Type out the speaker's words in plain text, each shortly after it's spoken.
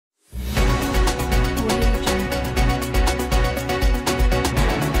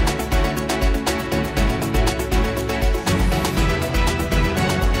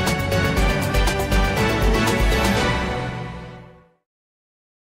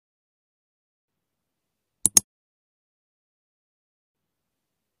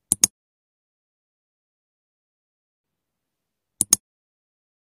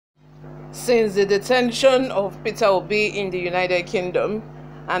Since the detention of Peter Obi in the United Kingdom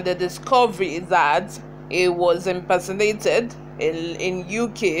and the discovery that he was impersonated in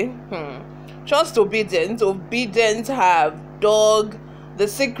UK, trust Obidients have dug the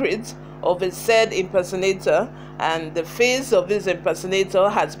secret of a said impersonator, and the face of this impersonator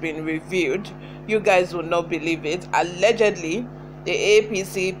has been revealed. You guys will not believe it. Allegedly, the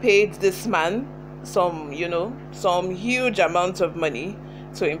APC paid this man some huge amount of money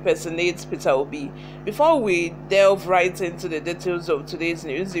to impersonate Peter Obi. Before we delve right into the details of today's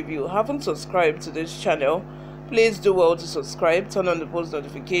news, if you haven't subscribed to this channel, please do well to subscribe, turn on the post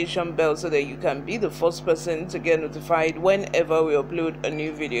notification bell so that you can be the first person to get notified whenever we upload a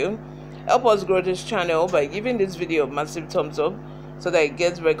new video. Help us grow this channel by giving this video a massive thumbs up so that it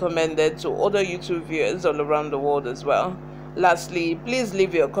gets recommended to other YouTube viewers all around the world as well. Lastly, please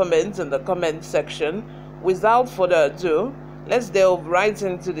leave your comments in the comment section. Without further ado, let's delve right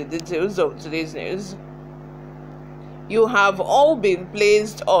into the details of today's news. You have all been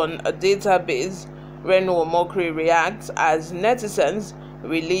placed on a database. Reno Omokri reacts as netizens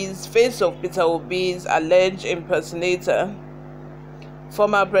release face of Peter Obi's alleged impersonator.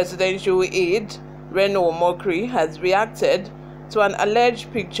 Former presidential aide Reno Omokri has reacted to an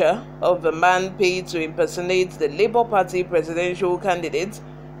alleged picture of a man paid to impersonate the Labour Party presidential candidate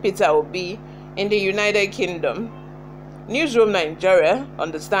Peter Obi in the United Kingdom. NEWSROOM Nigeria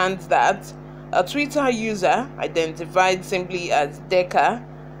understands that a Twitter user identified simply as Deka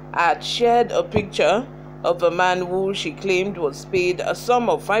had shared a picture of a man who she claimed was paid a sum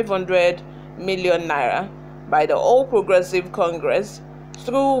of 500 million naira by the All Progressive Congress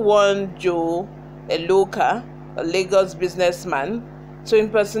through one Joe Eloka, a Lagos businessman, to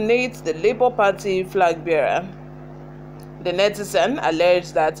impersonate the Labour Party flag bearer. The netizen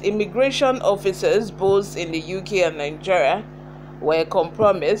alleged that immigration officers both in the UK and Nigeria were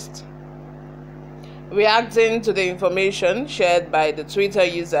compromised. Reacting to the information shared by the Twitter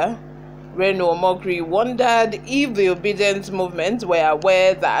user, Reno Omokri wondered if the Obidients movement were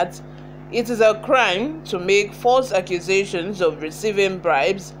aware that it is a crime to make false accusations of receiving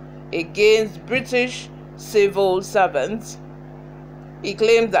bribes against British civil servants. He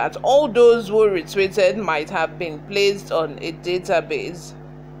claimed that all those who retweeted might have been placed on a database.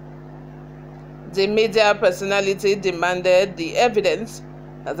 The media personality demanded the evidence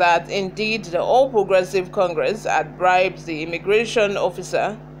that indeed the All Progressive Congress had bribed the immigration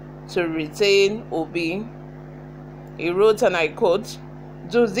officer to retain Obi. He wrote, and I quote,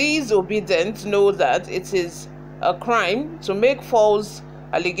 "Do these Obidients know that it is a crime to make false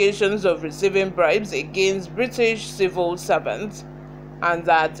allegations of receiving bribes against British civil servants, and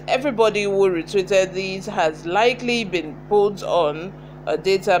that everybody who retweeted these has likely been put on a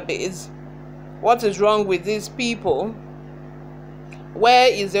database? What is wrong with these people? Where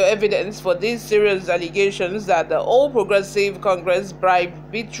is the evidence for these serious allegations that the All Progressive Congress bribed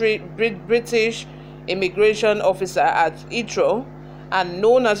British immigration officer at Heathrow and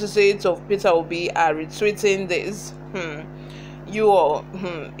known associates of Peter Obi are retweeting this?"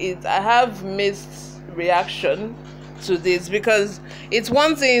 I have mixed reaction to this, because it's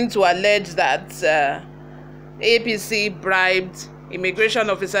one thing to allege that APC bribed immigration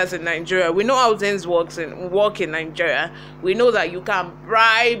officers in Nigeria. We know how things work in Nigeria. We know that you can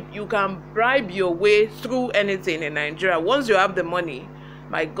bribe your way through anything in Nigeria. Once you have the money,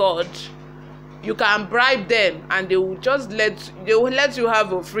 my God, you can bribe them and they will let you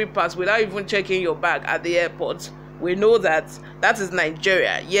have a free pass without even checking your bag at the airport. We know that is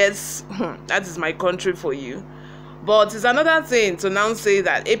Nigeria. Yes, that is my country for you. But it's another thing to now say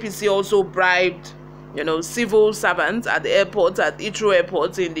that APC also bribed, civil servants at the airport, at Heathrow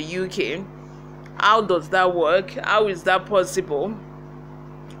Airport in the UK. How does that work? How is that possible?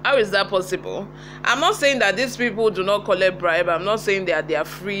 How is that possible? I'm not saying that these people do not collect bribe. I'm not saying that they are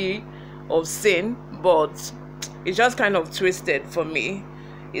free of sin, but it's just kind of twisted for me.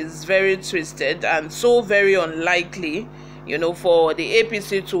 It's very twisted and so very unlikely, for the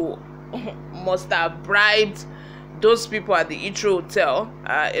APC to must have bribed those people at the Heathrow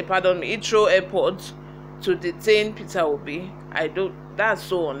Heathrow Airport to detain Peter Obi. That's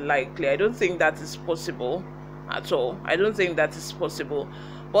so unlikely. I don't think that is possible at all. I don't think that is possible.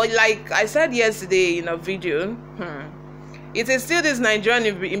 But like I said yesterday in a video, it is still this Nigerian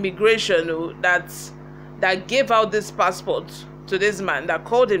immigration that gave out this passport to this man that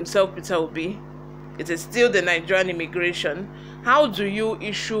called himself Peter Obi. It is still the Nigerian immigration. How do you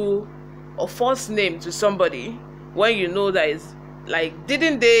issue a false name to somebody when you know that is like,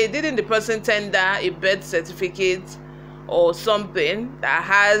 didn't the person tender a birth certificate or something that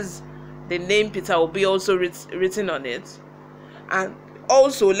has the name Peter Obi also written on it? And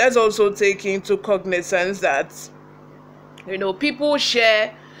also, let's also take into cognizance that, people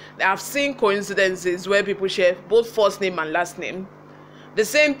share. I've seen coincidences where people share both first name and last name, the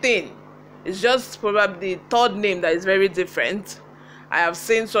same thing. It's just probably the third name that is very different. I have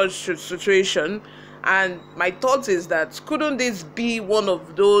seen such situation, and my thought is that couldn't this be one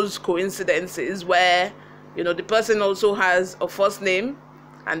of those coincidences where, the person also has a first name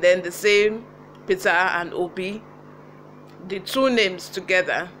and then the same Peter and Obi, the two names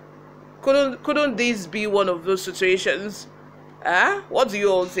together? Couldn't this be one of those situations? What do you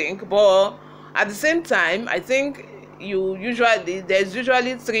all think? But at the same time, I think there's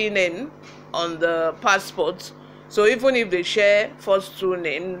usually three names on the passport. So even if they share first two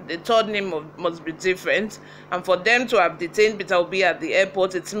names, the third name must be different. And for them to have detained Peter Obi at the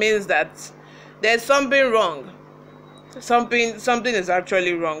airport, it means that there's something wrong. Something is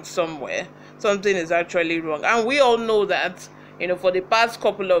actually wrong somewhere. Something is actually wrong. And we all know that, for the past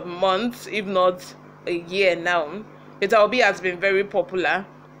couple of months, if not a year now, Peter Obi has been very popular.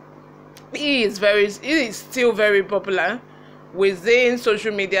 He is still very popular within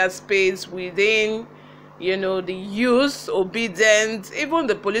social media space, within the youth, Obidients, even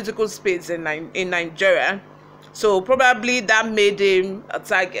the political space in Nigeria. So probably that made him a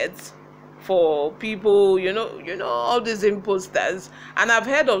target for people, all these imposters. And I've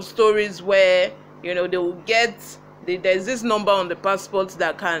heard of stories where they will there's this number on the passport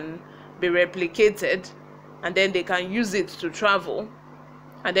that can be replicated, and then they can use it to travel,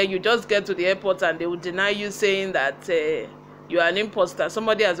 and then you just get to the airport and they will deny you, saying that you are an imposter.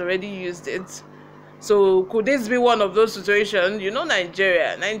 Somebody has already used it. So could this be one of those situations?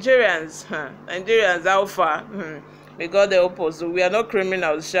 Nigerians, how far? May God help us. We are not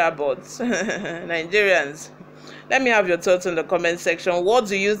criminals, but Nigerians. Let me have your thoughts in the comment section. What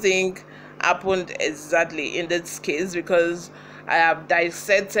do you think happened exactly in this case? Because I have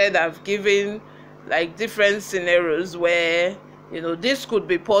dissected, I've given like different scenarios where this could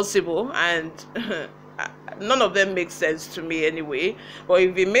be possible, and none of them make sense to me anyway. But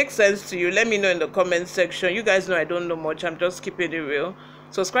if it makes sense to you, let me know in the comment section. You guys know I don't know much, I'm just keeping it real.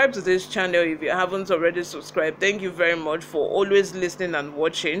 Subscribe to this channel if you haven't already subscribed. Thank you very much for always listening and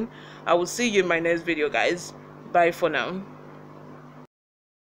watching. I will see you in my next video, guys. Bye for now.